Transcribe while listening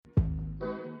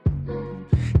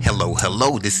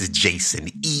hello. This is Jason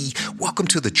E. Welcome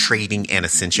to the Trading and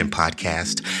Ascension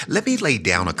podcast. Let me lay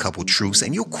down a couple truths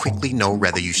and you'll quickly know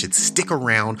whether you should stick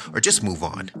around or just move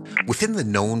on. Within the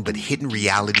known but hidden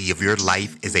reality of your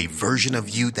life is a version of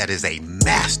you that is a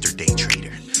master day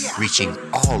trader, reaching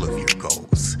all of your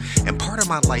goals. And part of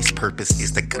my life's purpose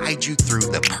is to guide you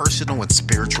through the personal and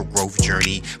spiritual growth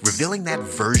journey, revealing that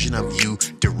version of you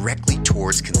directly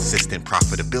towards consistent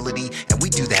profitability. And we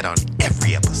do that on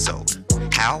every episode.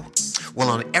 How? Well,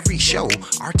 on every show,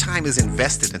 our time is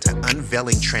invested into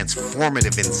unveiling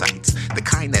transformative insights, the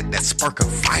kind that spark a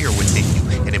fire within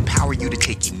you and empower you to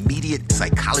take immediate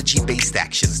psychology-based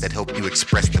actions that help you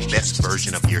express the best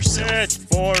version of yourself. That's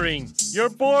boring. You're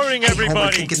boring, everybody.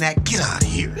 Homer thinking that, get out of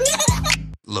here.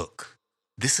 Look,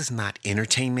 this is not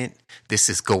entertainment. This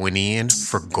is going in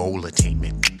for goal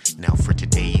attainment. Now for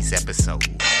today's episode.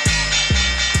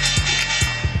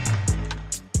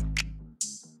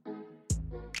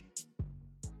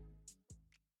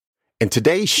 In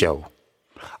today's show,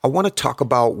 I want to talk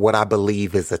about what I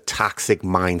believe is a toxic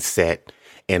mindset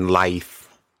in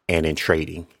life and in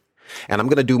trading. And I'm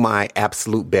going to do my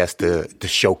absolute best to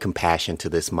show compassion to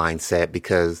this mindset,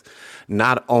 because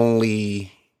not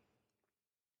only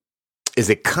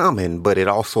is it common, but it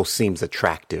also seems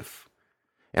attractive.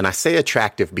 And I say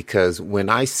attractive because when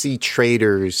I see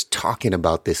traders talking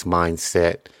about this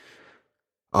mindset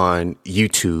on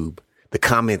YouTube, the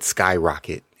comments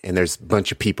skyrocket. And there's a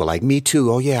bunch of people like, me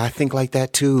too. Oh, yeah, I think like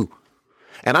that, too.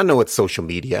 And I know it's social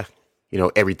media. You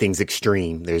know, everything's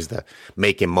extreme. There's the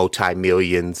making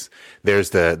multi-millions. There's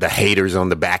the haters on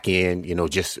the back end, you know,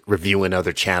 just reviewing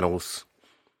other channels.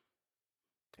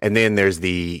 And then there's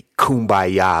the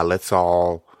kumbaya. Let's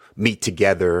all meet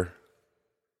together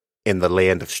in the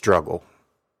land of struggle.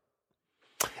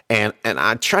 And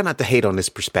I try not to hate on this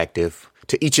perspective.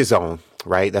 To each his own,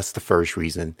 right? That's the first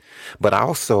reason. But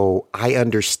also, I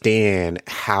understand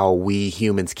how we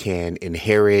humans can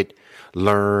inherit,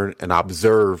 learn, and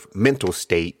observe mental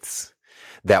states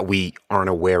that we aren't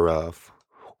aware of,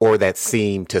 or that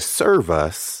seem to serve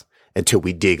us until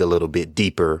we dig a little bit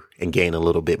deeper and gain a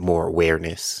little bit more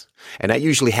awareness. And that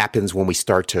usually happens when we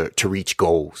start to reach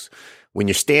goals. When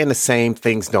you're staying the same,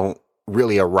 things don't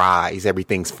really arise.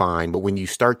 Everything's fine. But when you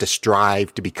start to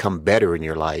strive to become better in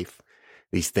your life,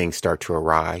 these things start to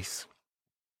arise.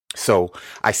 So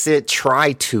I said,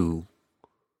 try to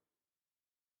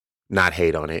not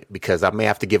hate on it, because I may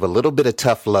have to give a little bit of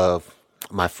tough love,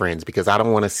 my friends, because I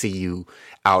don't want to see you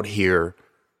out here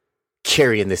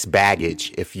carrying this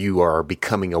baggage if you are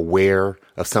becoming aware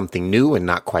of something new and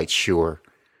not quite sure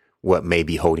what may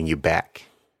be holding you back.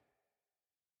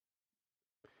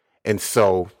 And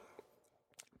so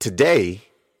today,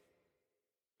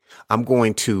 I'm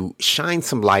going to shine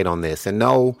some light on this. And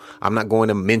no, I'm not going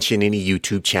to mention any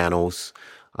YouTube channels.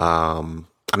 I'm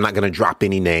not going to drop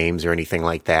any names or anything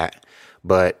like that.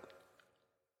 But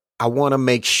I want to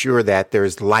make sure that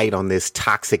there's light on this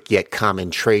toxic yet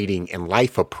common trading and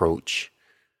life approach.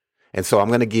 And so I'm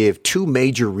going to give two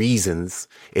major reasons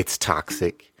it's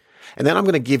toxic. And then I'm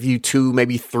going to give you two,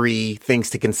 maybe three things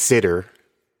to consider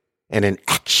and an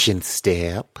action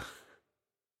step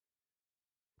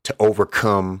to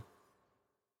overcome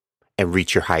and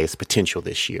reach your highest potential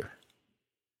this year.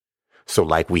 So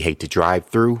like we hate to drive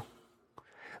through,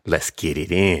 let's get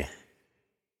it in.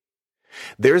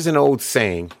 There's an old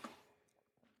saying,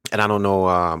 and I don't know,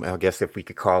 I guess if we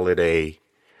could call it a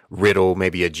riddle,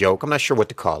 maybe a joke. I'm not sure what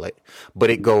to call it,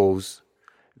 but it goes,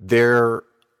 there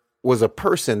was a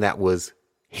person that was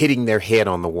hitting their head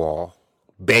on the wall,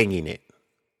 banging it.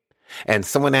 And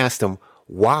someone asked them,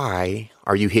 why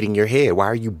are you hitting your head? Why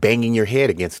are you banging your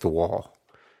head against the wall?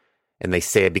 And they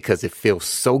said, because it feels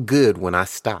so good when I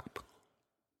stop.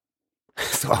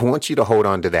 So I want you to hold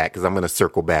on to that, because I'm going to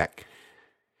circle back.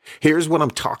 Here's what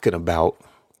I'm talking about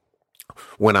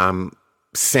when I'm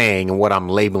saying and what I'm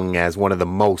labeling as one of the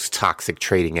most toxic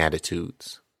trading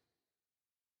attitudes.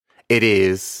 It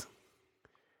is,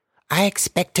 I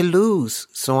expect to lose,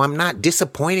 so I'm not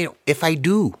disappointed if I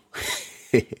do.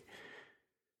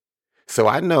 So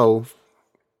I know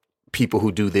people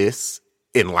who do this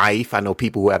in life. I know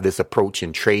people who have this approach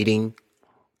in trading,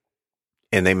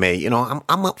 and they may,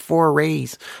 I'm up for a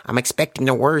raise. I'm expecting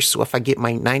the worst. So if I get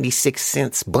my 96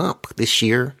 cents bump this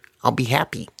year, I'll be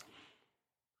happy.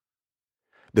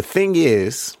 The thing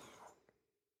is,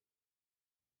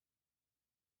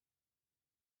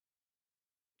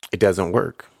 it doesn't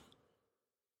work.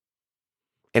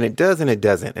 And it does and it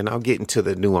doesn't. And I'll get into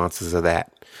the nuances of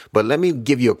that. But let me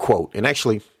give you a quote. And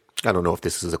actually, I don't know if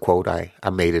this is a quote. I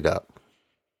made it up.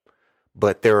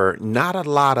 But there are not a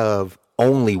lot of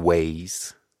only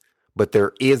ways, but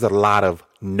there is a lot of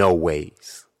no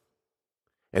ways.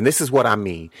 And this is what I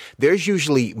mean. There's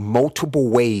usually multiple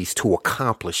ways to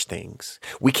accomplish things.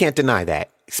 We can't deny that,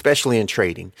 especially in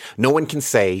trading. No one can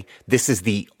say this is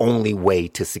the only way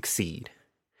to succeed.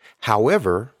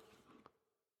 However,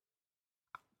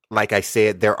 like I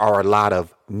said, there are a lot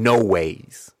of no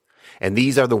ways. And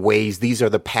these are the ways, these are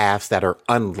the paths that are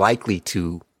unlikely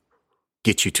to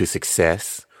get you to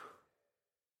success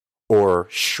or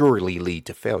surely lead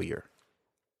to failure.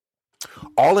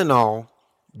 All in all,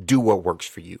 do what works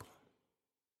for you.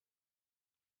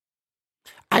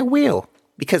 I will,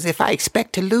 because if I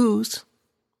expect to lose,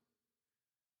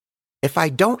 if I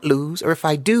don't lose, or if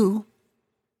I do,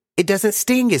 it doesn't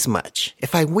sting as much.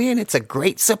 If I win, it's a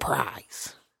great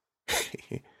surprise.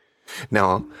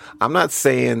 Now, I'm not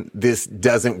saying this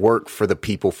doesn't work for the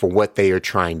people for what they are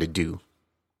trying to do.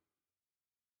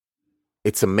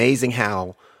 It's amazing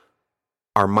how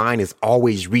our mind is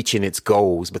always reaching its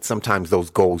goals, but sometimes those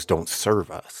goals don't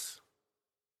serve us.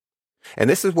 And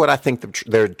this is what I think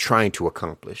they're trying to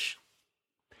accomplish.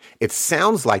 It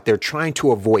sounds like they're trying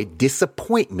to avoid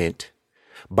disappointment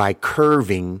by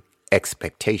curving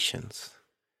expectations.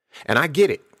 And I get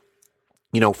it.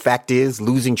 Fact is,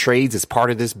 losing trades is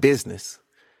part of this business,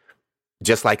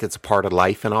 just like it's a part of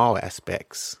life in all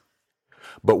aspects.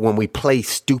 But when we play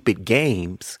stupid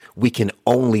games, we can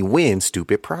only win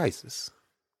stupid prizes.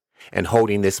 And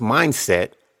holding this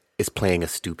mindset is playing a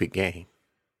stupid game.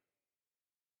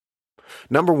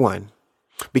 Number one,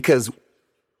 because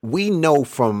we know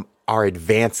from our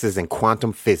advances in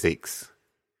quantum physics,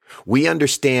 we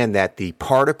understand that the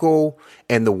particle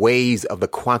and the waves of the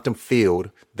quantum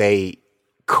field, they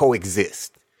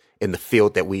coexist in the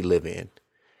field that we live in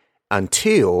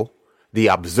until the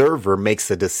observer makes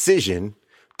a decision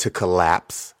to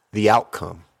collapse the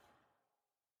outcome.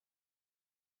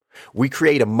 We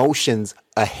create emotions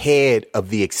ahead of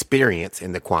the experience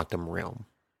in the quantum realm.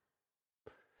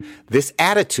 This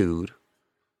attitude,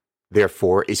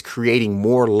 therefore, is creating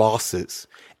more losses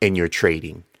in your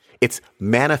trading. It's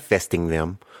manifesting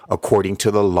them according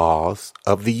to the laws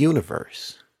of the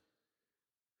universe.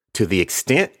 To the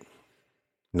extent,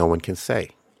 no one can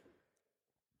say.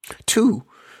 2,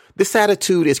 this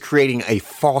attitude is creating a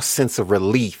false sense of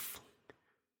relief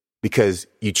because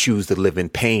you choose to live in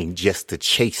pain just to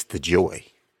chase the joy.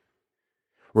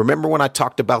 Remember when I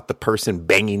talked about the person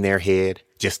banging their head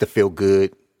just to feel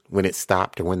good when it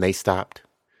stopped or when they stopped?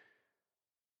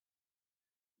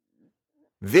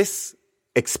 This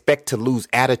expect to lose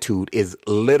attitude is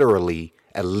literally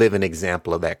a living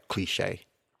example of that cliche.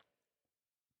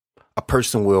 A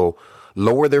person will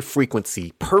lower their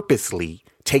frequency, purposely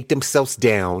take themselves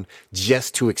down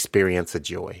just to experience a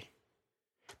joy.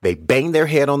 They bang their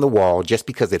head on the wall just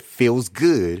because it feels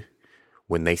good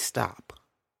when they stop.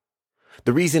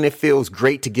 The reason it feels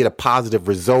great to get a positive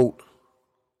result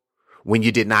when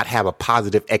you did not have a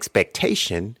positive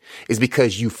expectation is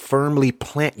because you firmly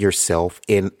plant yourself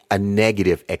in a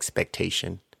negative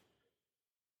expectation.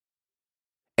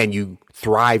 And you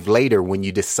thrive later when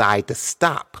you decide to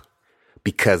stop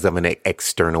because of an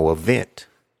external event.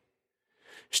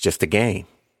 It's just a game.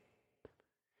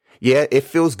 Yeah, it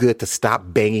feels good to stop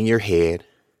banging your head,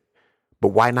 but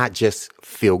why not just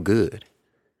feel good?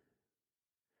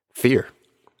 Fear.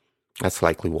 That's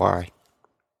likely why.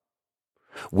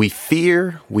 We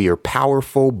fear we are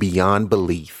powerful beyond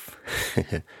belief.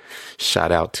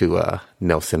 Shout out to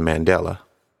Nelson Mandela.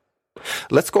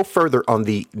 Let's go further on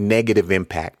the negative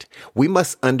impact. We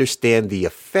must understand the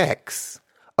effects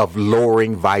of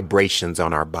lowering vibrations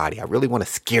on our body. I really want to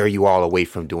scare you all away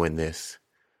from doing this.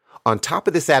 On top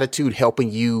of this attitude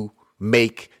helping you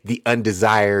make the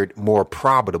undesired more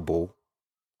probable,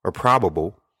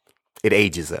 it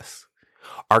ages us.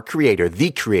 Our creator,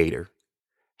 the creator,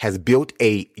 has built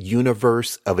a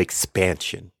universe of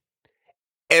expansion.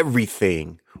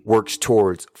 Everything works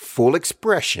towards full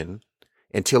expression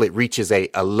until it reaches a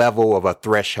level of a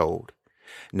threshold.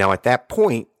 Now, at that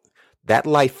point, that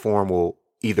life form will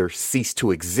either cease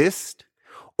to exist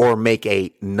or make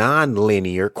a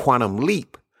non-linear quantum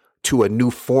leap to a new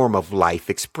form of life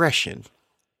expression.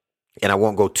 And I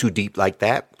won't go too deep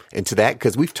into that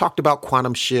because we've talked about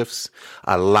quantum shifts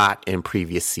a lot in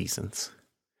previous seasons.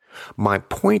 My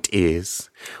point is,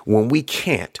 when we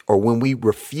can't or when we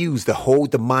refuse to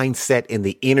hold the mindset and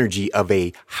the energy of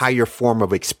a higher form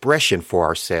of expression for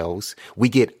ourselves, we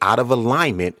get out of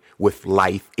alignment with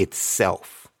life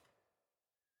itself.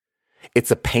 It's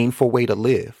a painful way to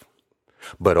live.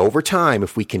 But over time,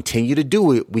 if we continue to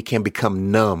do it, we can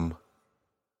become numb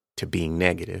to being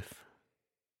negative.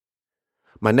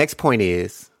 My next point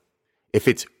is, if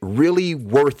it's really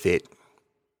worth it,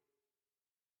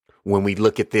 when we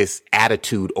look at this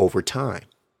attitude over time?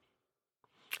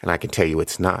 And I can tell you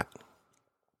it's not.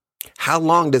 How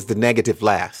long does the negative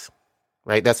last?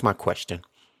 Right? That's my question.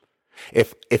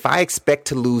 If I expect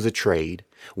to lose a trade,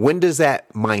 when does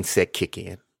that mindset kick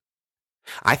in?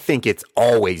 I think it's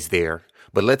always there,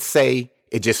 but let's say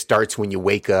it just starts when you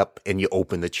wake up and you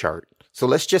open the chart. So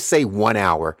let's just say 1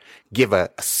 hour, give a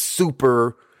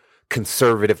super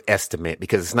conservative estimate,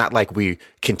 because it's not like we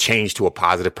can change to a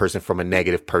positive person from a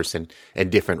negative person in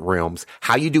different realms.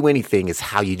 How you do anything is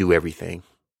how you do everything.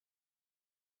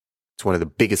 It's one of the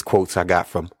biggest quotes I got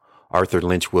from Arthur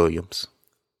Lynch Williams.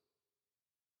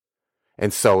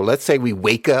 And so let's say we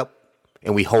wake up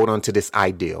and we hold on to this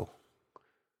ideal.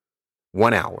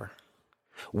 1 hour.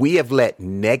 We have let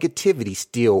negativity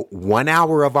steal 1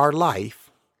 hour of our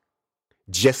life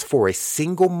just for a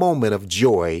single moment of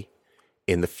joy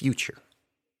in the future.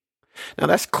 Now,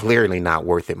 that's clearly not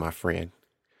worth it, my friend.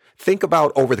 Think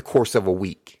about over the course of a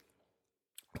week.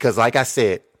 Because like I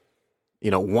said,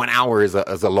 1 hour is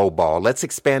a low ball. Let's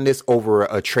expand this over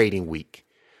a trading week.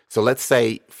 So let's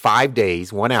say 5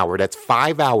 days, 1 hour, that's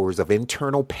 5 hours of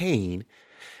internal pain.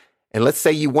 And let's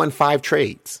say you won 5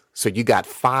 trades. So you got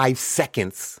 5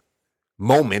 seconds,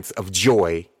 moments of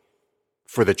joy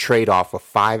for the trade-off of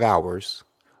 5 hours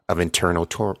of internal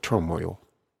turmoil.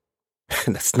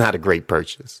 That's not a great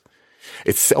purchase.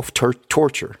 It's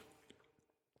self-torture.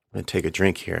 I'm going to take a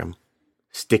drink here. I'm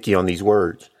sticky on these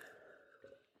words.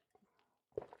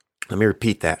 Let me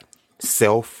repeat that.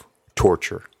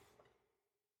 Self-torture.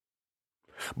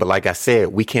 But like I said,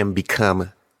 we can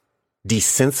become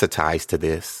desensitized to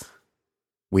this.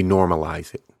 We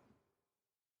normalize it.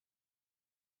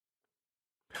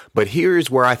 But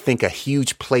here's where I think a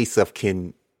huge place of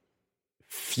confusion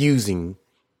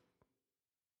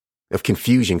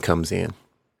comes in.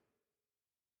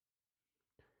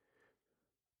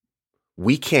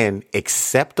 We can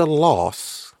accept a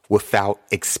loss without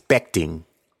expecting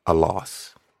a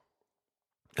loss.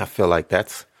 I feel like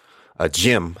that's a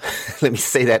gem. Let me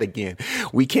say that again.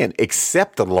 We can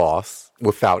accept a loss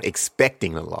without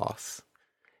expecting a loss.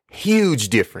 Huge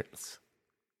difference.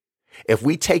 If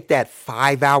we take that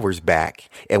 5 hours back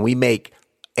and we make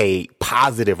a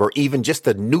positive or even just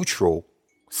a neutral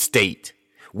state,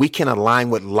 we can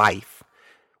align with life,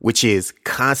 which is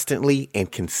constantly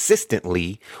and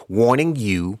consistently wanting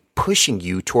you, pushing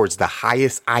you towards the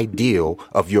highest ideal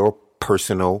of your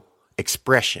personal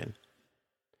expression.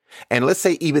 And let's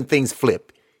say even things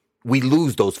flip. We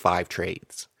lose those 5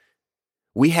 trades.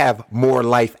 We have more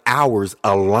life hours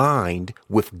aligned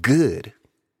with good.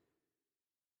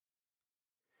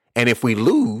 And if we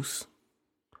lose,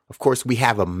 of course, we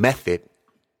have a method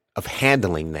of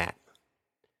handling that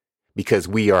because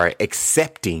we are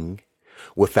accepting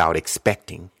without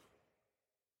expecting.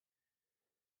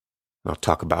 I'll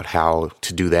talk about how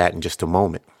to do that in just a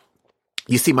moment.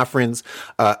 You see, my friends,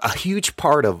 a huge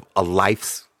part of a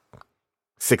life's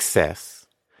success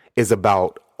is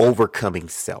about overcoming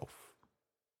self.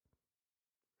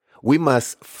 We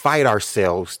must fight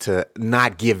ourselves to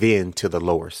not give in to the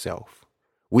lower self.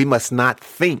 We must not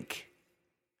think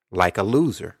like a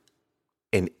loser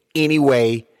in any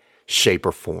way, shape,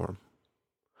 or form.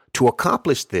 To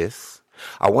accomplish this,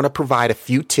 I want to provide a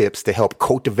few tips to help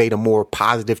cultivate a more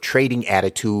positive trading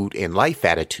attitude and life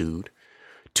attitude.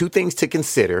 2 things to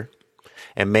consider,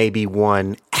 and maybe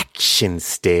 1 action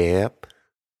step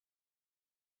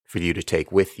for you to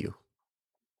take with you.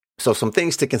 So some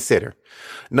things to consider.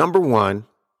 Number 1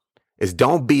 is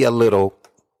don't be a little,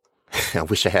 I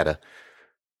wish I had a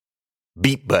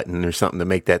beep button or something to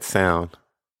make that sound.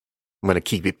 I'm going to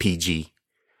keep it PG.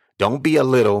 Don't be a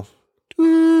little,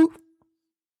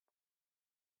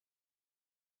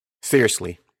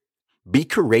 seriously, be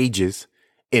courageous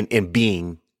in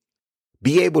being,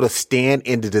 be able to stand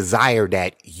in the desire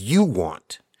that you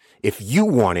want. If you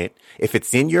want it, if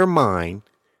it's in your mind,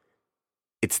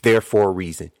 it's there for a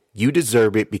reason. You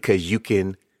deserve it because you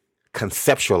can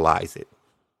conceptualize it.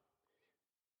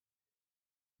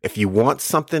 If you want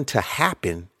something to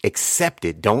happen, accept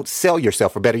it. Don't sell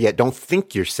yourself, or better yet, don't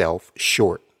think yourself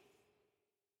short.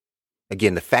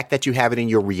 Again, the fact that you have it in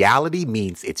your reality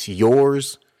means it's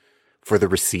yours for the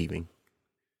receiving.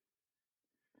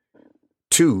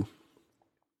 2,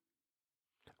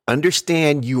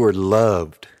 understand you are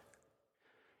loved.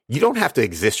 You don't have to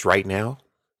exist right now.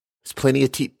 There's plenty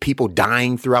of people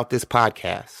dying throughout this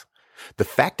podcast. The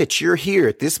fact that you're here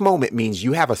at this moment means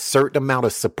you have a certain amount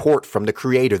of support from the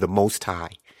Creator, the Most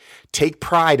High. Take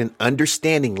pride in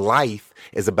understanding life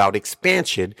is about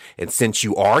expansion. And since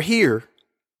you are here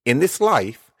in this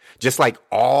life, just like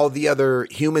all the other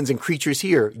humans and creatures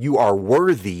here, you are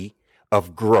worthy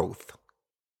of growth.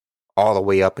 all the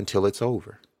way up until it's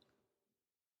over.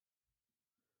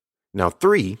 Now,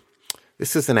 3,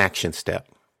 this is an action step.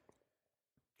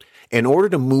 In order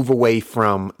to move away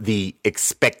from the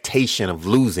expectation of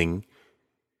losing,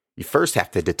 you first have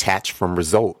to detach from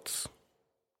results.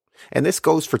 And this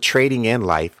goes for trading and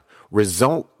life.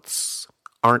 Results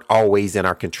aren't always in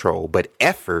our control, but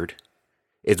effort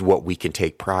is what we can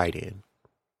take pride in.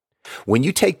 When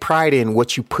you take pride in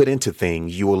what you put into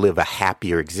things, you will live a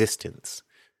happier existence.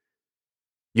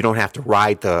 You don't have to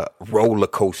ride the roller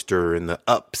coaster and the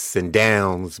ups and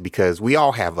downs, because we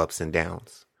all have ups and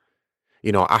downs.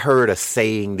 You know, I heard a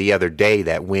saying the other day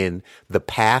that when the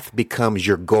path becomes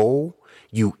your goal,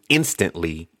 you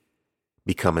instantly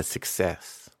become a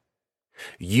success.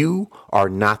 You are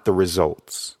not the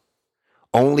results.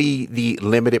 Only the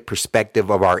limited perspective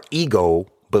of our ego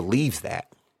believes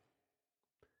that.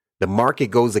 The market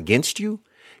goes against you,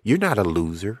 you're not a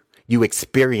loser. You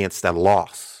experienced a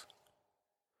loss.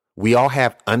 We all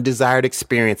have undesired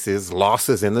experiences,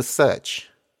 losses, and the such.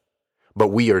 But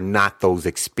we are not those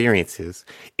experiences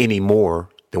any more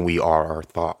than we are our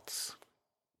thoughts.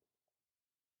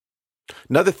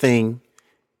 Another thing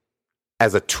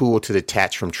as a tool to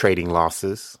detach from trading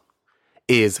losses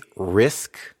is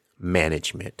risk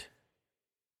management.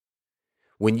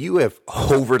 When you have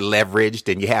over leveraged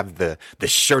and you have the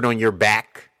shirt on your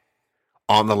back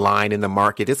on the line in the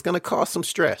market, it's going to cause some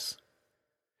stress.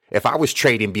 If I was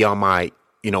trading beyond my,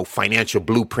 financial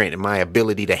blueprint and my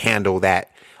ability to handle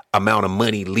that amount of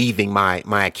money leaving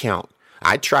my account,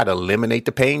 I'd try to eliminate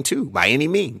the pain too, by any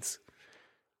means.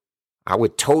 I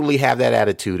would totally have that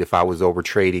attitude if I was over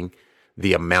trading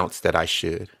the amounts that I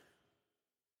should.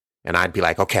 And I'd be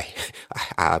like, okay,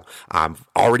 I've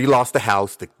already lost the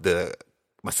house,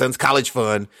 my son's college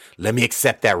fund. Let me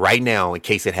accept that right now in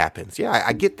case it happens. Yeah,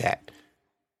 I get that.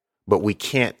 But we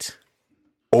can't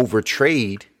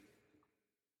overtrade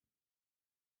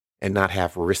and not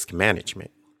have risk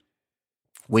management.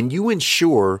 When you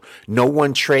ensure no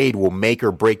one trade will make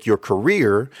or break your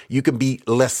career, you can be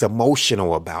less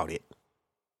emotional about it.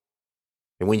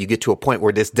 And when you get to a point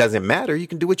where this doesn't matter, you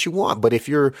can do what you want. But if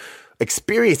you're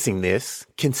experiencing this,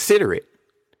 consider it.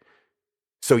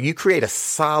 So you create a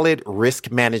solid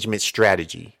risk management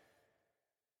strategy.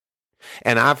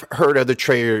 And I've heard other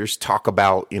traders talk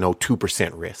about,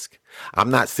 2% risk. I'm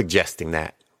not suggesting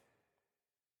that.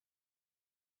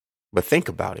 But think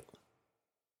about it.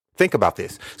 Think about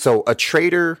this. So a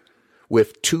trader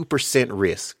with 2%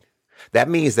 risk, that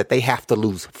means that they have to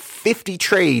lose 50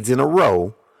 trades in a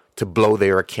row to blow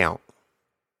their account.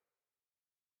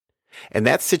 In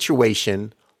that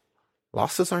situation,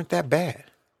 losses aren't that bad.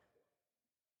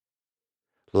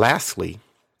 Lastly,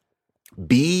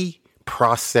 be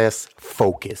process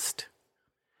focused,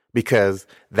 because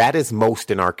that is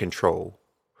most in our control.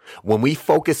 When we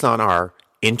focus on our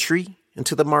entry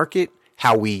into the market,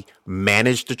 how we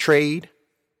manage the trade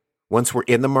once we're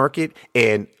in the market,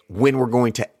 and when we're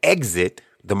going to exit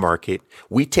the market,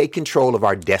 we take control of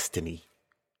our destiny.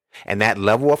 And that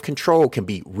level of control can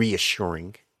be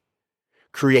reassuring.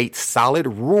 Create solid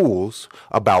rules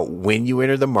about when you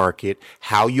enter the market,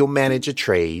 how you'll manage a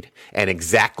trade, and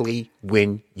exactly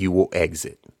when you will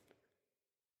exit.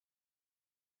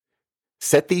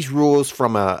 Set these rules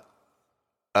from a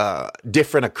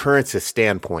different occurrences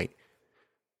standpoint,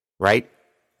 right?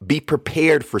 Be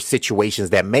prepared for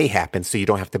situations that may happen so you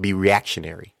don't have to be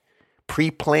reactionary.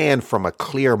 Pre-plan from a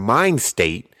clear mind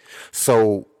state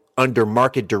so under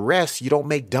market duress, you don't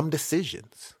make dumb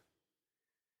decisions.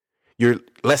 You're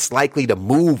less likely to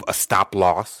move a stop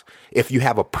loss if you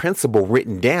have a principle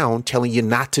written down telling you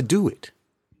not to do it.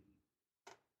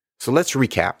 So let's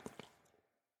recap.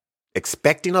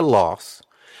 Expecting a loss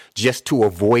just to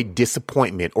avoid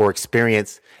disappointment or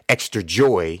experience extra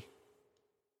joy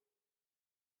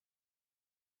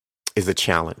is a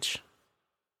challenge.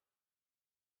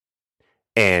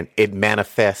 And it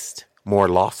manifests more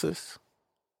losses.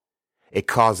 It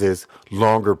causes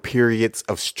longer periods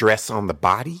of stress on the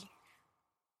body.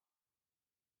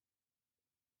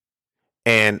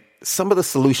 And some of the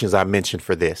solutions I mentioned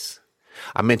for this,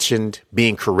 I mentioned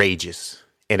being courageous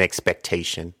in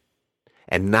expectation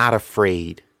and not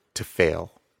afraid to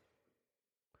fail.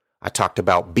 I talked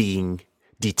about being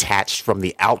detached from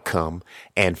the outcome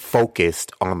and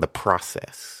focused on the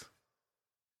process.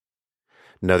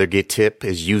 Another good tip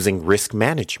is using risk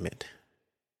management.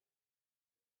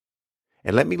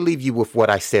 And let me leave you with what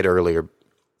I said earlier.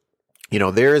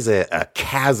 There is a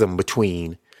chasm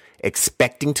between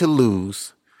expecting to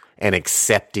lose and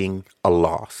accepting a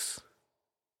loss.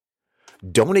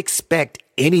 Don't expect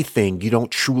anything you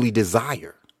don't truly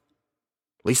desire.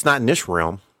 At least not in this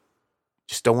realm.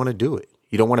 Just don't want to do it.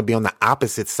 You don't want to be on the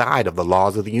opposite side of the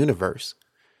laws of the universe.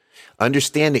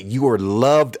 Understand that you are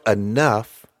loved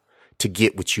enough to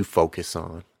get what you focus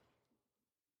on.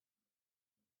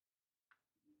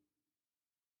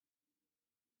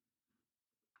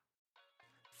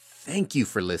 Thank you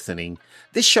for listening.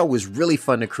 This show was really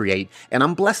fun to create, and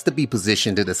I'm blessed to be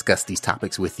positioned to discuss these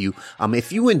topics with you.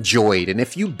 If you enjoyed and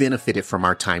if you benefited from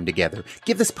our time together,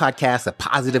 give this podcast a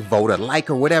positive vote, a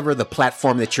like, or whatever the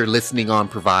platform that you're listening on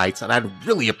provides, and I'd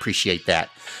really appreciate that.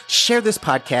 Share this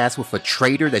podcast with a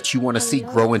trader that you want to see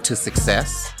grow into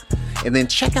success. And then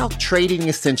check out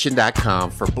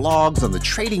tradingascension.com for blogs on the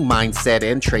trading mindset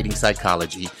and trading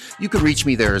psychology. You can reach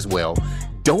me there as well.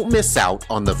 Don't miss out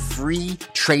on the free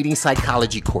trading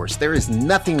psychology course. There is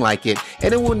nothing like it,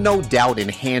 and it will no doubt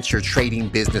enhance your trading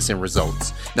business and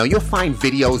results. Now, you'll find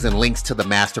videos and links to the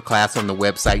masterclass on the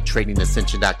website,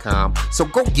 tradingascension.com. So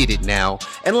go get it now.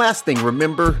 And last thing,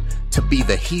 remember to be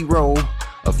the hero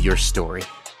of your story.